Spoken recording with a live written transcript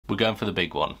we're going for the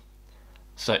big one.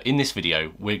 So in this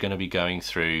video, we're going to be going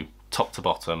through top to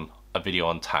bottom a video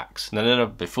on tax. No,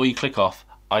 before you click off,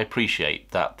 I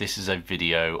appreciate that this is a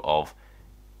video of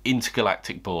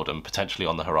intergalactic boredom potentially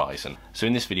on the horizon. So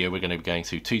in this video, we're going to be going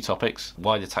through two topics: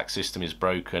 why the tax system is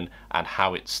broken and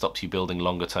how it stops you building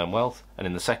longer term wealth. And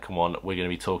in the second one, we're going to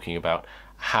be talking about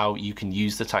how you can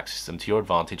use the tax system to your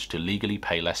advantage to legally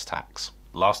pay less tax.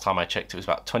 Last time I checked, it was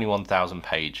about 21,000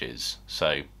 pages.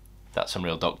 So that's some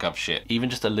real .gov shit. Even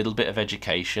just a little bit of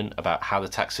education about how the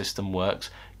tax system works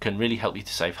can really help you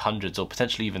to save hundreds or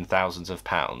potentially even thousands of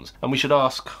pounds. And we should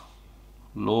ask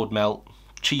Lord Melt,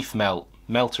 Chief Melt,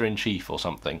 Melter-in-Chief or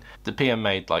something. The PM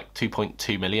made like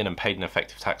 2.2 million and paid an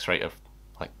effective tax rate of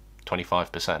like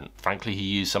 25%. Frankly, he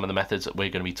used some of the methods that we're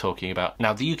going to be talking about.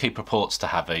 Now, the UK purports to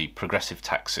have a progressive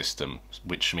tax system,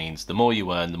 which means the more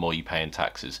you earn, the more you pay in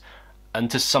taxes.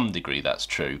 And to some degree that's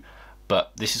true,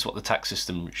 but this is what the tax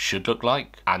system should look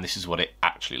like, and this is what it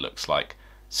actually looks like.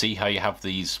 See how you have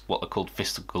these, what are called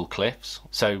fiscal cliffs?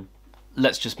 So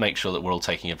let's just make sure that we're all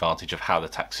taking advantage of how the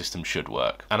tax system should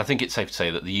work. And I think it's safe to say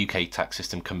that the UK tax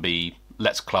system can be,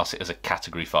 let's class it as a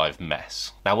category 5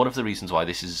 mess. Now, one of the reasons why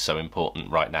this is so important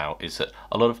right now is that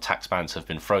a lot of tax bands have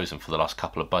been frozen for the last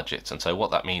couple of budgets. And so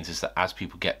what that means is that as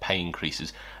people get pay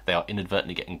increases, they are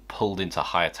inadvertently getting pulled into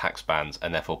higher tax bands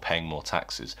and therefore paying more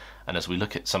taxes. And as we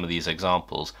look at some of these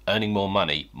examples, earning more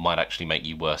money might actually make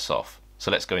you worse off.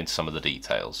 So let's go into some of the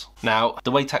details. Now,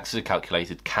 the way taxes are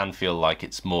calculated can feel like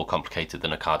it's more complicated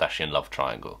than a Kardashian love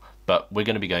triangle, but we're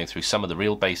going to be going through some of the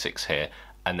real basics here,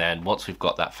 and then once we've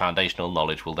got that foundational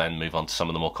knowledge, we'll then move on to some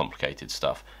of the more complicated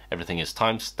stuff. Everything is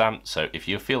time-stamped, so if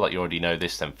you feel like you already know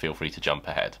this, then feel free to jump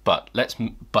ahead. But let's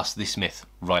bust this myth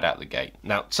right out the gate.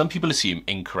 Now, some people assume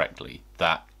incorrectly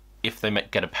that if they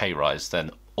get a pay rise, then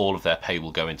all of their pay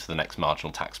will go into the next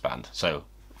marginal tax band. So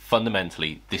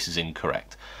fundamentally, this is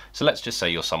incorrect. So let's just say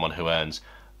you're someone who earns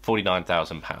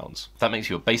 £49,000. That makes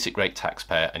you a basic rate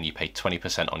taxpayer and you pay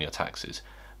 20% on your taxes.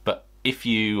 But if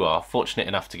you are fortunate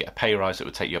enough to get a pay rise that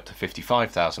would take you up to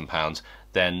 £55,000,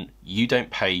 then you don't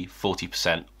pay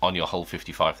 40% on your whole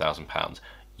 £55,000.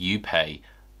 You pay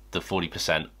the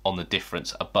 40% on the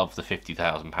difference above the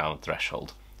 £50,000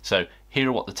 threshold. So here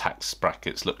are what the tax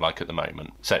brackets look like at the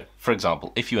moment. So, for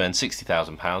example, if you earn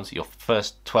 £60,000, your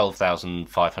first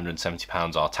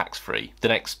 £12,570 are tax-free. The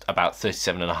next about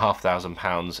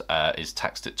 £37,500 is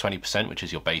taxed at 20%, which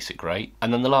is your basic rate.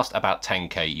 And then the last about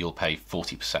 10k you'll pay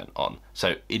 40% on.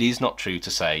 So it is not true to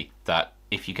say that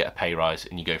if you get a pay rise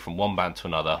and you go from one band to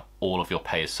another, all of your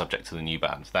pay is subject to the new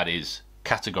band. That is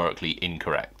categorically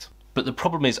incorrect. But the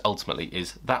problem is ultimately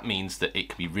that means that it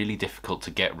can be really difficult to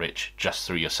get rich just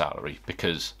through your salary,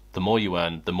 because the more you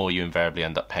earn, the more you invariably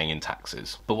end up paying in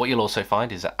taxes. But what you'll also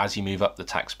find is that as you move up the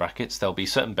tax brackets, there'll be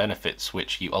certain benefits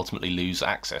which you ultimately lose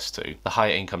access to. The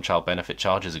higher income child benefit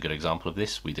charge is a good example of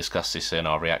this. We discussed this in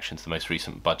our reaction to the most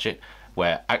recent budget,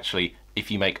 where actually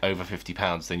if you make over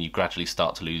 £50, then you gradually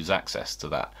start to lose access to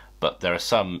that. But there are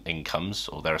some incomes,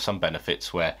 or there are some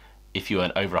benefits where if you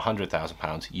earn over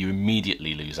 £100,000, you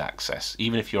immediately lose access,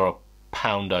 even if you're a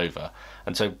pound over.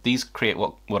 And so these create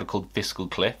what are called fiscal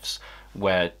cliffs,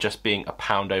 where just being a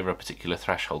pound over a particular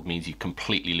threshold means you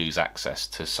completely lose access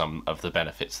to some of the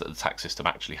benefits that the tax system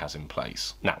actually has in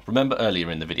place. Now, remember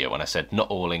earlier in the video when I said not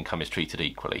all income is treated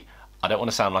equally? I don't want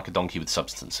to sound like a donkey with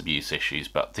substance abuse issues,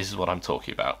 but this is what I'm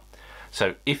talking about.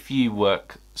 So if you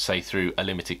work, say, through a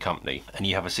limited company and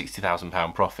you have a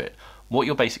 £60,000 profit, what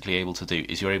you're basically able to do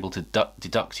is you're able to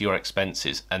deduct your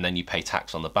expenses and then you pay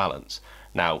tax on the balance.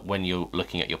 Now, when you're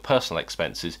looking at your personal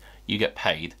expenses, you get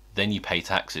paid, then you pay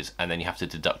taxes, and then you have to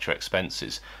deduct your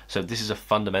expenses. So this is a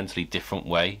fundamentally different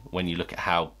way when you look at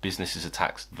how businesses are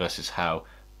taxed versus how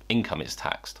income is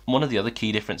taxed. One of the other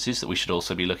key differences that we should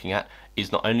also be looking at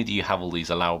is not only do you have all these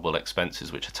allowable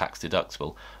expenses which are tax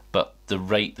deductible, but the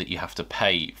rate that you have to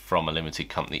pay from a limited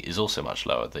company is also much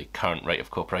lower. The current rate of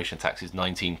corporation tax is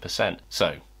 19%.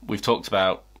 So we've talked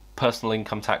about personal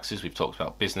income taxes, we've talked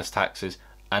about business taxes,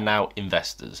 and now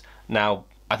investors. Now,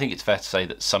 I think it's fair to say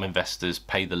that some investors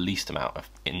pay the least amount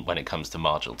when it comes to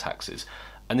marginal taxes.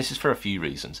 And this is for a few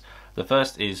reasons. The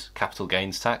first is capital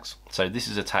gains tax. So this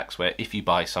is a tax where if you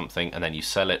buy something and then you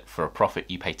sell it for a profit,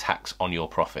 you pay tax on your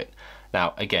profit.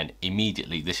 Now, again,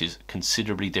 immediately this is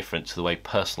considerably different to the way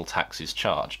personal tax is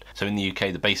charged. So in the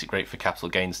UK, the basic rate for capital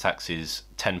gains tax is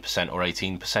 10% or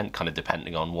 18%, kind of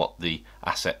depending on what the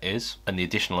asset is. And the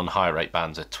additional and higher rate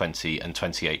bands are 20 and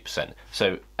 28%.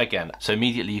 So again,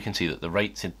 immediately you can see that the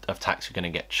rates of tax you're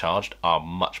going to get charged are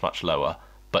much, much lower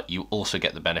but you also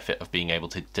get the benefit of being able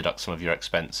to deduct some of your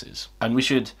expenses. And we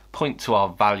should point to our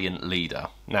valiant leader.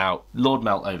 Now, Lord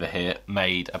Melt over here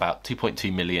made about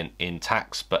 2.2 million in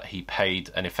tax, but he paid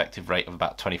an effective rate of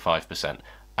about 25%.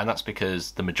 And that's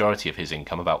because the majority of his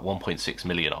income, about 1.6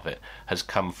 million of it, has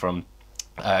come from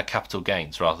capital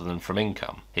gains rather than from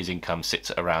income. His income sits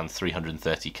at around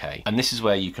 330k. And this is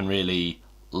where you can really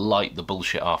light the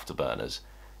bullshit afterburners,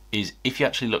 is if you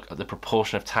actually look at the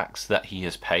proportion of tax that he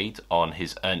has paid on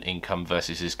his earned income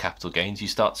versus his capital gains, you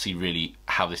start to see really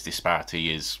how this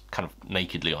disparity is kind of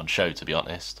nakedly on show, to be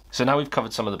honest. So now we've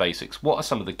covered some of the basics. What are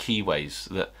some of the key ways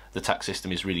that the tax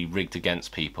system is really rigged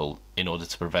against people in order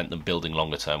to prevent them building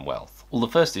longer term wealth? Well, the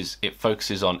first is it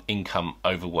focuses on income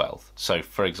over wealth. So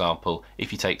for example,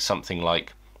 if you take something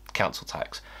like council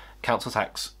tax, council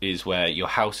tax is where your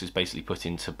house is basically put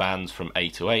into bands from A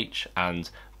to H, and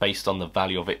based on the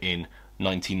value of it in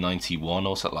 1991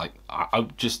 or something, like,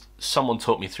 someone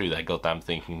taught me through their goddamn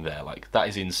thinking there, like, that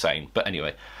is insane. But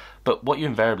anyway, but what you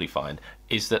invariably find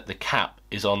is that the cap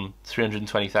is on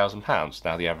 £320,000.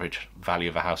 Now the average value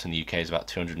of a house in the UK is about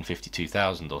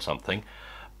 252,000 or something,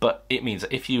 but it means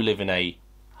that if you live in a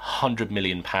 £100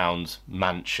 million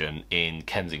mansion in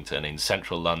Kensington in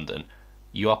central London,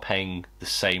 you are paying the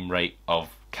same rate of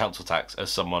council tax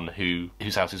as someone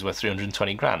whose house is worth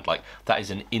 320 grand. Like, that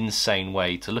is an insane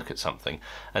way to look at something.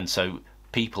 And so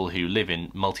people who live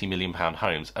in multi-million pound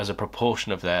homes, as a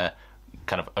proportion of their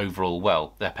kind of overall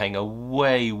wealth, they're paying a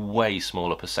way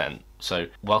smaller percent. So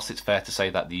whilst it's fair to say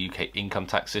that the UK income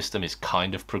tax system is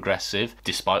kind of progressive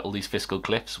despite all these fiscal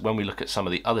cliffs, when we look at some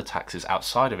of the other taxes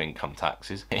outside of income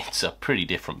taxes, it's a pretty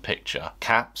different picture.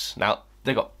 Caps, now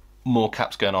they've got more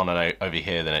caps going on over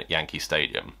here than at Yankee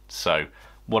Stadium. So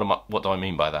what do I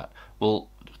mean by that? Well,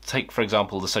 take for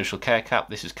example the social care cap.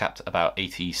 This is capped at about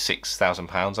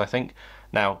 £86,000, I think.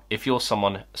 Now, if you're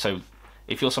someone who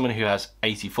has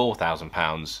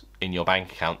 £84,000 in your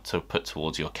bank account to put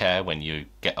towards your care when you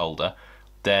get older,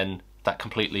 then that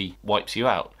completely wipes you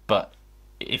out. But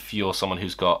if you're someone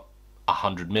who's got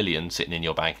 100 million sitting in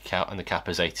your bank account and the cap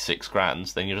is 86 grand,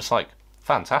 then you're just like,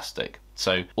 fantastic.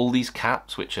 So all these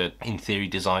caps, which are in theory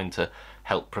designed to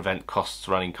help prevent costs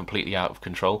running completely out of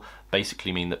control,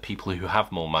 basically mean that people who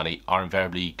have more money are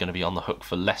invariably going to be on the hook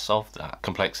for less of that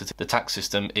complexity. The tax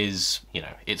system is,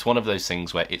 it's one of those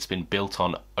things where it's been built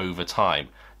on over time.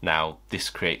 Now, this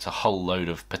creates a whole load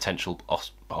of potential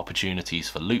opportunities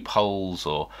for loopholes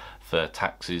or for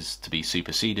taxes to be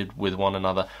superseded with one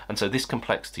another. And so this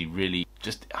complexity really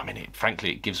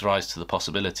frankly, it gives rise to the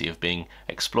possibility of being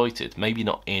exploited, maybe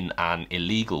not in an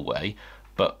illegal way,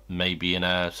 but maybe in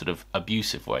a sort of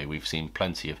abusive way. We've seen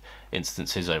plenty of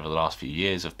instances over the last few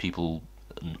years of people,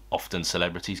 often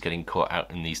celebrities, getting caught out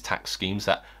in these tax schemes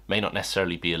that may not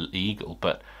necessarily be illegal,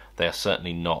 but they are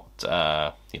certainly not,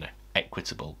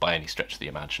 equitable by any stretch of the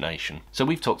imagination. So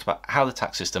we've talked about how the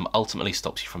tax system ultimately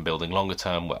stops you from building longer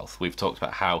term wealth. We've talked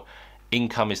about how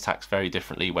income is taxed very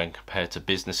differently when compared to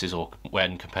businesses or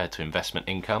when compared to investment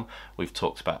income. We've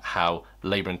talked about how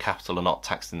labour and capital are not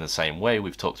taxed in the same way.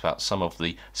 We've talked about some of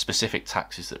the specific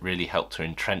taxes that really help to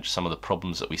entrench some of the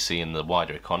problems that we see in the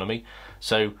wider economy.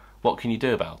 So what can you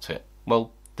do about it?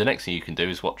 Well, the next thing you can do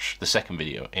is watch the second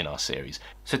video in our series.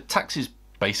 So tax is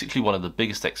basically one of the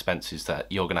biggest expenses that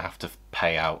you're going to have to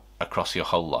pay out across your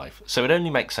whole life. So it only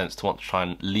makes sense to want to try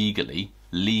and legally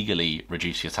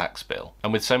reduce your tax bill.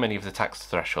 And with so many of the tax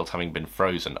thresholds having been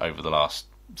frozen over the last,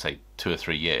 say, 2 or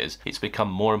 3 years, it's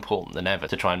become more important than ever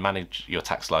to try and manage your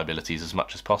tax liabilities as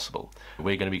much as possible.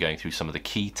 We're going to be going through some of the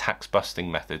key tax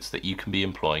busting methods that you can be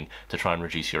employing to try and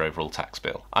reduce your overall tax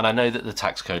bill. And I know that the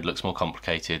tax code looks more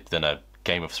complicated than a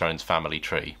Game of Thrones family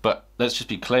tree, but let's just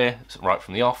be clear right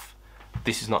from the off,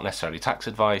 this is not necessarily tax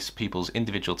advice. People's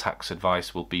individual tax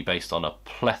advice will be based on a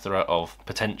plethora of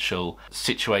potential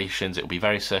situations. It will be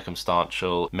very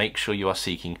circumstantial. Make sure you are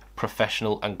seeking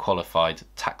professional and qualified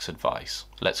tax advice.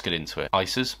 Let's get into it.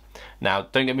 ISAs. Now,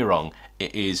 don't get me wrong,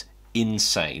 it is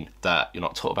insane that you're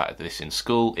not taught about this in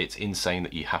school. It's insane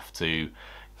that you have to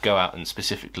go out and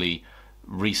specifically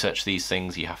research these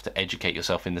things. You have to educate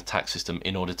yourself in the tax system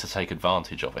in order to take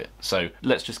advantage of it. So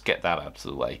let's just get that out of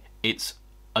the way. It's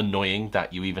annoying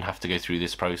that you even have to go through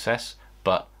this process,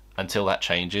 but until that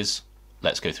changes,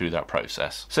 let's go through that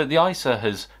process. So the ISA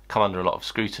has come under a lot of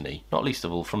scrutiny, not least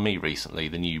of all from me recently,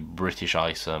 the new British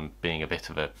ISA being a bit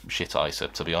of a shit ISA,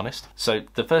 to be honest. So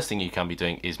the first thing you can be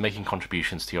doing is making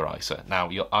contributions to your ISA. Now,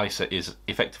 your ISA is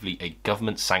effectively a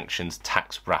government sanctioned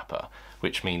tax wrapper,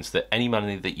 which means that any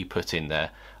money that you put in there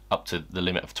up to the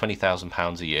limit of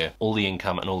 £20,000 a year, all the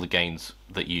income and all the gains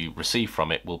that you receive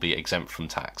from it will be exempt from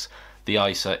tax. The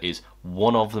ISA is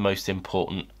one of the most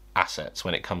important assets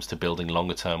when it comes to building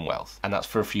longer term wealth, and that's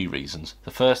for a few reasons.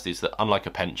 The first is that unlike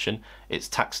a pension, it's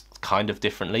taxed kind of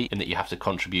differently in that you have to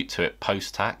contribute to it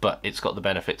post-tax, but it's got the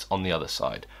benefits on the other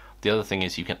side. The other thing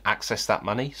is you can access that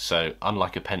money, so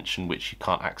unlike a pension which you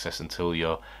can't access until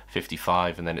you're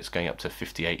 55 and then it's going up to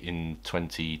 58 in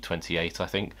 2028 I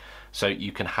think, so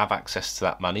you can have access to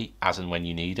that money as and when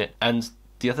you need it. And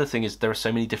the other thing is there are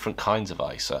so many different kinds of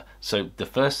ISA, so the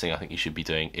first thing I think you should be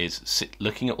doing is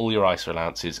looking at all your ISA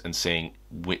allowances and seeing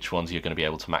which ones you're going to be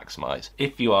able to maximise.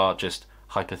 If you are just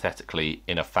hypothetically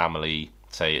in a family,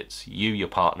 say it's you, your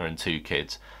partner and 2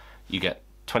 kids, you get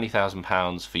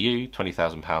 £20,000 for you,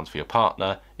 £20,000 for your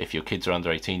partner. If your kids are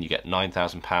under 18, you get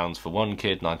 £9,000 for one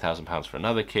kid, £9,000 for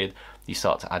another kid. You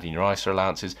start to add in your ISA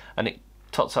allowances and it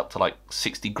tots up to like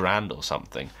 60 grand or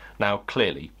something. Now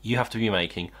clearly you have to be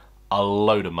making a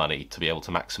load of money to be able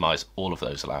to maximise all of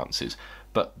those allowances,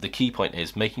 but the key point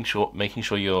is making sure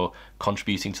you're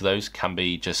contributing to those can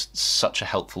be just such a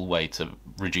helpful way to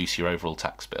reduce your overall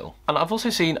tax bill. And I've also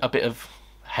seen a bit of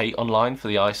hate online for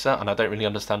the ISA, and I don't really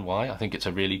understand why. I think it's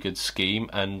a really good scheme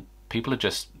and people are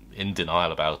just in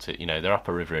denial about it. You know, they're up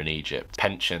a river in Egypt.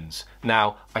 Pensions.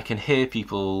 Now, I can hear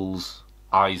people's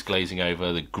eyes glazing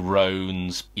over, the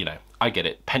groans. You know, I get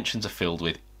it. Pensions are filled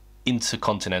with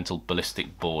intercontinental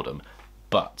ballistic boredom,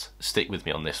 but stick with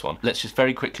me on this one. Let's just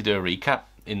very quickly do a recap.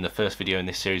 In the first video in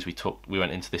this series we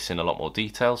went into this in a lot more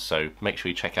detail, so make sure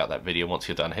you check out that video once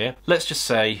you're done here. Let's just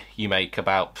say you make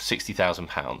about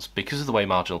 £60,000. Because of the way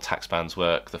marginal tax bands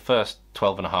work, the first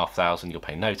 12,500 you'll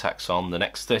pay no tax on, the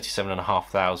next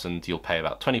 37,500 you'll pay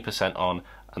about 20% on,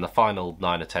 and the final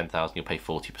 9 or 10,000 you'll pay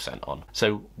 40% on.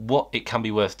 So what it can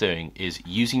be worth doing is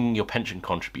using your pension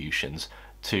contributions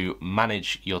to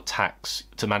manage your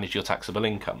taxable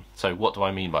income. So what do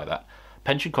I mean by that?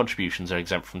 Pension contributions are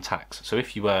exempt from tax. So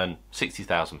if you earn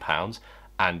 £60,000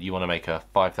 and you want to make a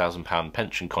 £5,000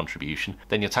 pension contribution,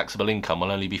 then your taxable income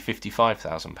will only be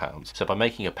 £55,000. So by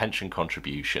making a pension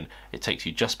contribution, it takes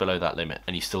you just below that limit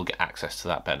and you still get access to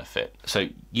that benefit. So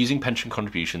using pension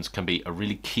contributions can be a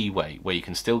really key way where you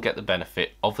can still get the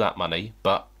benefit of that money,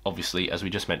 but obviously, as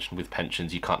we just mentioned with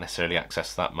pensions, you can't necessarily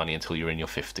access that money until you're in your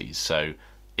 50s. So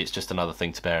it's just another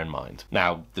thing to bear in mind.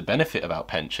 Now, the benefit about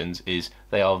pensions is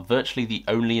they are virtually the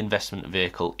only investment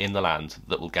vehicle in the land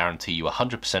that will guarantee you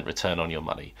 100% return on your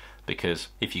money, because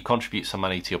if you contribute some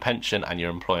money to your pension and your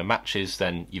employer matches,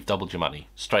 then you've doubled your money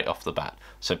straight off the bat.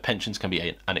 So pensions can be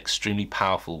an extremely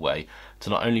powerful way to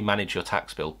not only manage your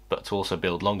tax bill, but to also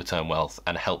build longer term wealth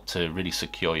and help to really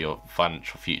secure your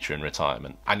financial future in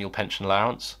retirement. Annual pension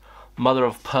allowance. Mother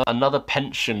of another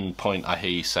pension point I hear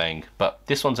you saying, but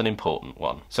this one's an important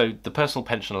one. So the personal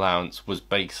pension allowance was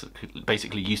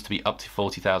basically used to be up to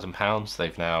 £40,000.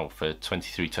 They've now, for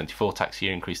 23-24 tax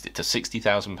year, increased it to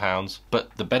 £60,000.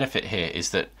 But the benefit here is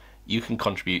that you can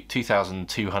contribute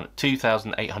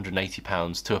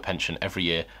 £2,880 to a pension every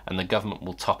year, and the government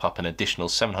will top up an additional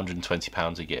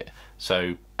 £720 a year.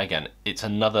 So again, it's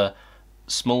another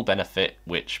small benefit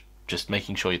which just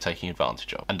making sure you're taking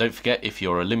advantage of. And don't forget, if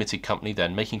you're a limited company,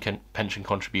 then making pension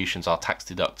contributions are tax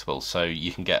deductible, so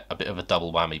you can get a bit of a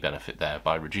double whammy benefit there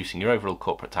by reducing your overall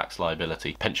corporate tax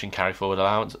liability. Pension carry forward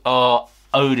allowance. Oh,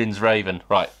 Odin's raven.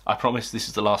 Right, I promise this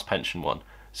is the last pension one.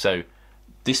 So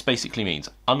this basically means,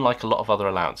 unlike a lot of other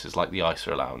allowances like the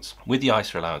ISA allowance, with the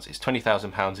ISA allowance it's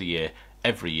 £20,000 a year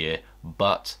every year,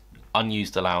 but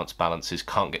unused allowance balances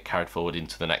can't get carried forward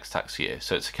into the next tax year.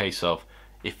 So it's a case of,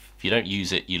 if you don't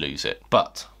use it, you lose it.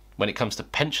 But when it comes to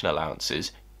pension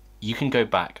allowances, you can go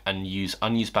back and use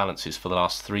unused balances for the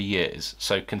last 3 years.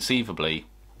 So conceivably,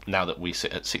 now that we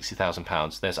sit at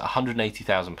 £60,000, there's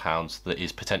 £180,000 that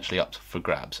is potentially up for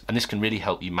grabs. And this can really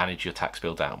help you manage your tax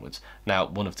bill downwards. Now,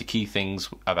 one of the key things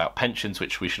about pensions,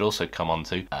 which we should also come on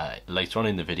to later on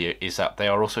in the video, is that they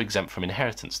are also exempt from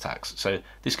inheritance tax. So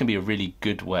this can be a really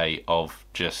good way of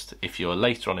just, if you're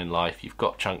later on in life, you've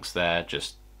got chunks there,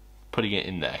 just putting it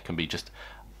in there can be just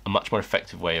a much more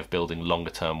effective way of building longer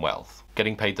term wealth.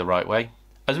 Getting paid the right way.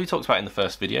 As we talked about in the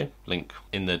first video, link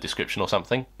in the description or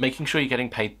something, making sure you're getting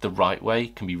paid the right way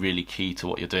can be really key to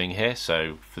what you're doing here.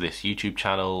 So for this YouTube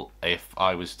channel, if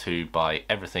I was to buy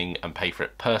everything and pay for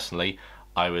it personally,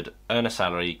 I would earn a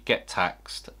salary, get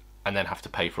taxed, and then have to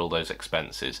pay for all those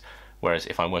expenses. Whereas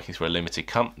if I'm working through a limited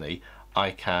company,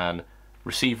 I can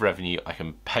receive revenue, I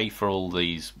can pay for all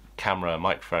these camera,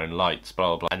 microphone, lights, blah,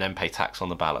 blah, blah, and then pay tax on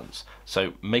the balance.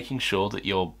 So making sure that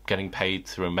you're getting paid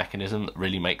through a mechanism that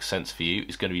really makes sense for you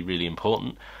is going to be really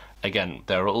important. Again,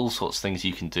 there are all sorts of things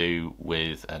you can do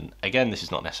with, and again, this is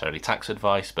not necessarily tax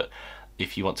advice, but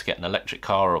if you want to get an electric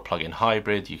car or a plug-in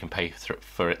hybrid, you can pay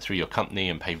for it through your company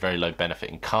and pay very low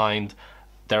benefit in kind.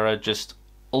 There are just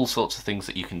all sorts of things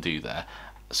that you can do there.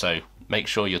 So make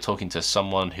sure you're talking to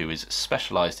someone who is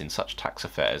specialised in such tax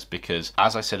affairs, because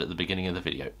as I said at the beginning of the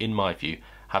video, in my view,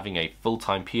 having a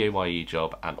full-time PAYE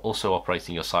job and also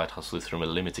operating your side hustle through a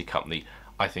limited company,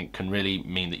 I think can really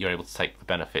mean that you're able to take the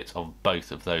benefits of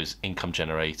both of those income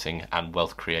generating and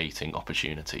wealth creating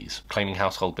opportunities. Claiming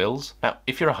household bills. Now,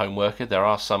 if you're a home worker, there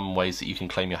are some ways that you can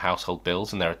claim your household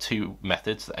bills, and there are two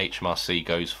methods that HMRC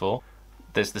goes for.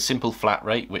 There's the simple flat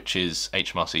rate, which is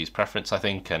HMRC's preference, I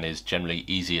think, and is generally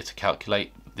easier to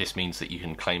calculate. This means that you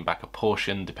can claim back a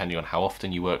portion depending on how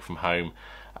often you work from home,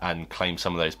 and claim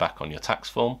some of those back on your tax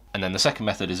form. And then the second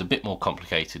method is a bit more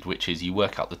complicated, which is you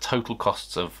work out the total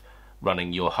costs of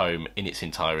running your home in its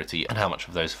entirety and how much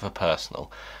of those are for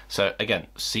personal. So again,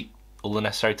 seek all the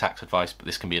necessary tax advice, but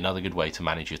this can be another good way to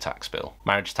manage your tax bill.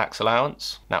 Marriage tax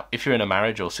allowance. Now, if you're in a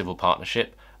marriage or civil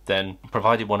partnership, then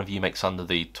provided one of you makes under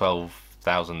the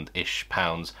 12,000-ish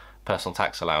pounds personal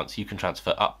tax allowance, you can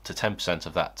transfer up to 10%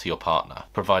 of that to your partner,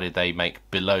 provided they make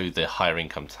below the higher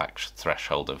income tax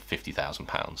threshold of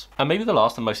 £50,000. And maybe the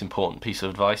last and most important piece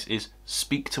of advice is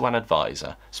speak to an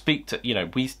advisor. Speak to,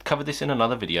 we covered this in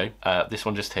another video, this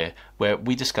one just here, where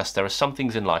we discussed there are some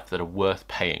things in life that are worth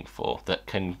paying for, that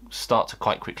can start to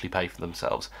quite quickly pay for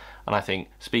themselves. And I think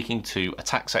speaking to a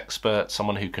tax expert,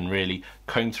 someone who can really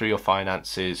comb through your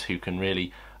finances, who can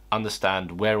really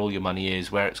understand where all your money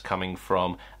is, where it's coming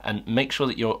from, and make sure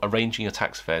that you're arranging your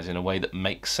tax affairs in a way that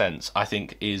makes sense, I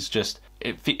think is just,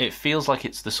 it feels like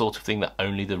it's the sort of thing that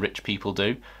only the rich people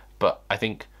do, but I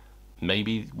think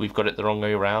maybe we've got it the wrong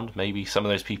way around. Maybe some of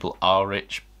those people are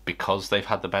rich because they've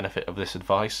had the benefit of this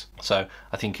advice. So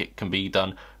I think it can be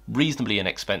done reasonably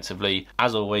inexpensively.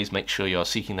 As always, make sure you're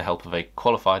seeking the help of a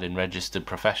qualified and registered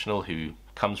professional who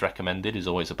comes recommended, is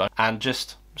always a bonus, and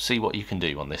just see what you can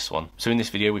do on this one. So in this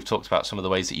video we've talked about some of the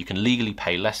ways that you can legally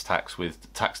pay less tax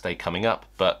with tax day coming up,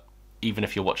 but even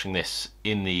if you're watching this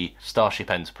in the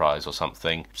Starship Enterprise or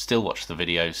something, still watch the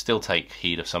video, still take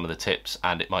heed of some of the tips,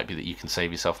 and it might be that you can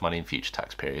save yourself money in future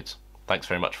tax periods. Thanks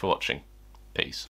very much for watching. Peace.